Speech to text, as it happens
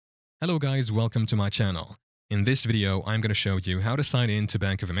Hello guys, welcome to my channel. In this video, I'm going to show you how to sign in to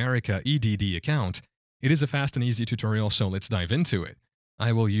Bank of America EDD account. It is a fast and easy tutorial, so let's dive into it.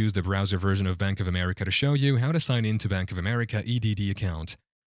 I will use the browser version of Bank of America to show you how to sign in to Bank of America EDD account.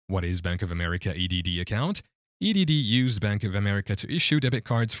 What is Bank of America EDD account? EDD used Bank of America to issue debit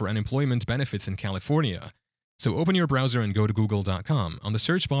cards for unemployment benefits in California. So open your browser and go to google.com. On the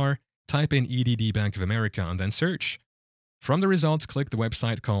search bar, type in EDD Bank of America and then search. From the results, click the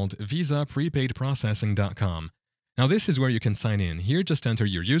website called visaprepaidprocessing.com. Now this is where you can sign in. Here, just enter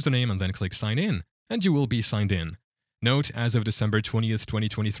your username and then click sign in, and you will be signed in. Note, as of December 20th,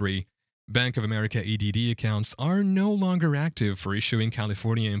 2023, Bank of America EDD accounts are no longer active for issuing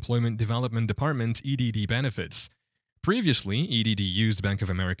California Employment Development Department EDD benefits. Previously, EDD used Bank of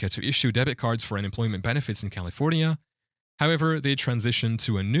America to issue debit cards for unemployment benefits in California. However, they transitioned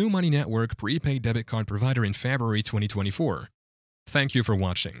to a new money network prepaid debit card provider in February 2024. Thank you for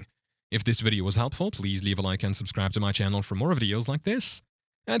watching. If this video was helpful, please leave a like and subscribe to my channel for more videos like this.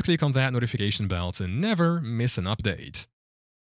 And click on that notification bell to never miss an update.